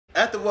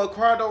After what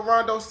Quando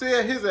Rondo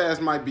said, his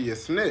ass might be a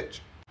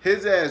snitch.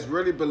 His ass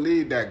really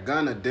believed that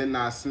Gunna did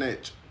not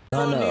snitch.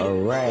 Gunna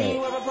a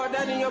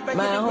rat.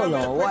 Man, hold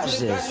on, watch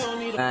this.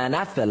 Man,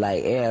 I feel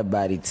like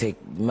everybody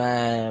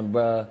man,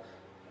 bruh.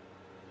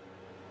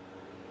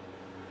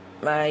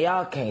 Man,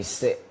 y'all can't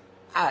say,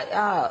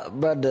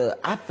 brother,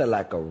 I feel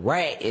like a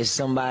rat is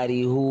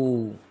somebody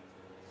who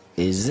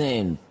is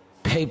in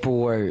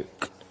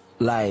paperwork.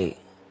 Like,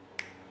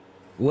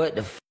 what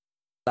the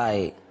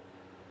like,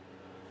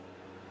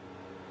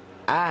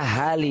 I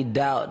highly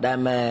doubt that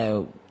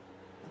man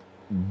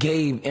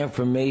gave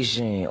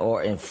information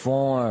or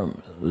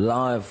informed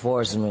law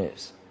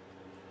enforcement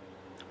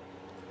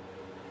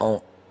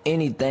on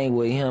anything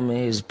with him and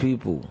his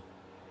people.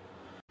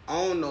 I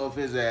don't know if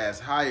his ass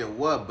high or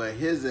what, but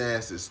his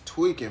ass is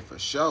tweaking for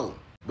sure.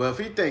 But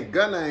if he think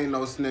Gunna ain't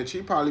no snitch,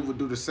 he probably would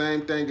do the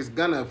same thing as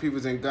Gunna if he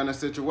was in Gunna's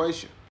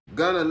situation.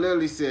 Gunna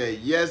literally said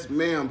yes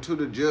ma'am to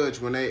the judge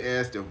when they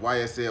asked if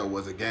YSL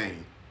was a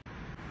gang.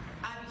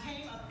 I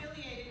became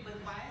affiliated with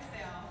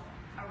YSL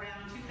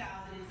around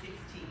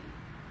 2016.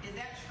 Is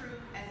that true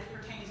as it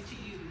pertains to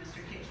you,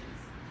 Mr. Kitchens?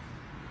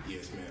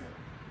 Yes, ma'am.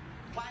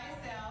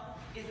 YSL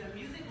is a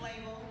music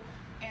label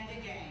and a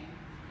gang,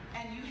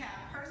 and you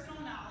have personal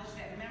knowledge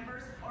that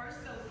members or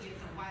associates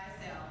of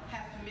YSL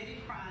have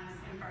committed crimes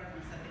in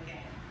furtherance of the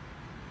gang.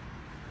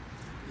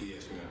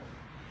 Yes, ma'am.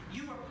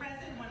 You were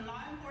present when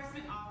law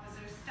enforcement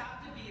officers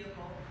stopped a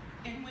vehicle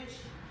in which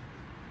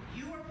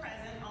you were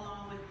present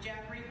along with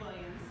Jeffrey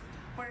Williams,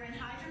 wherein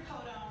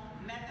hydrocodone,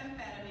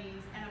 methamphetamines,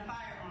 and a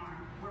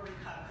firearm were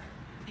recovered.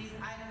 These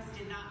items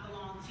did not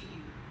belong to you.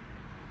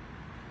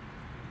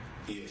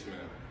 Yes,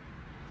 ma'am.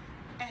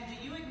 And do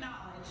you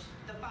acknowledge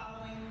the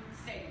following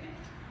statement?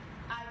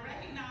 I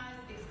recognize,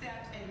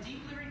 accept, and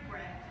deeply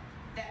regret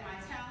that my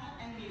talent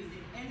and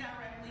music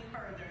indirectly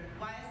furthered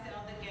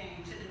YSL the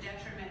gang to the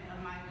detriment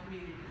of my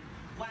community.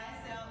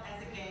 YSL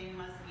as a gang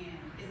must end.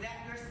 Is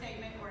that your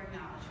statement or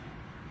acknowledgement?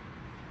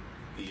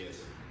 Yes.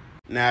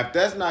 Now, if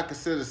that's not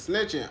considered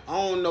snitching, I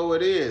don't know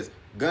what is.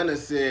 Gunna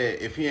said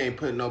if he ain't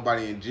putting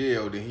nobody in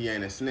jail, then he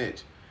ain't a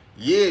snitch.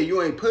 Yeah,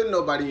 you ain't putting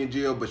nobody in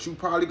jail, but you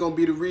probably gonna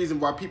be the reason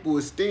why people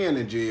is staying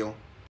in jail.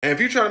 And if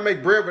you try to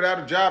make bread without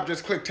a job,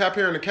 just click tap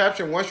here in the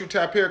caption. Once you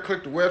tap here,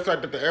 click the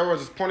website that the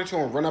arrows is pointing to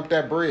and run up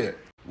that bread.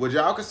 Would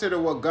y'all consider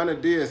what Gunna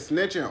did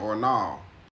snitching or nah?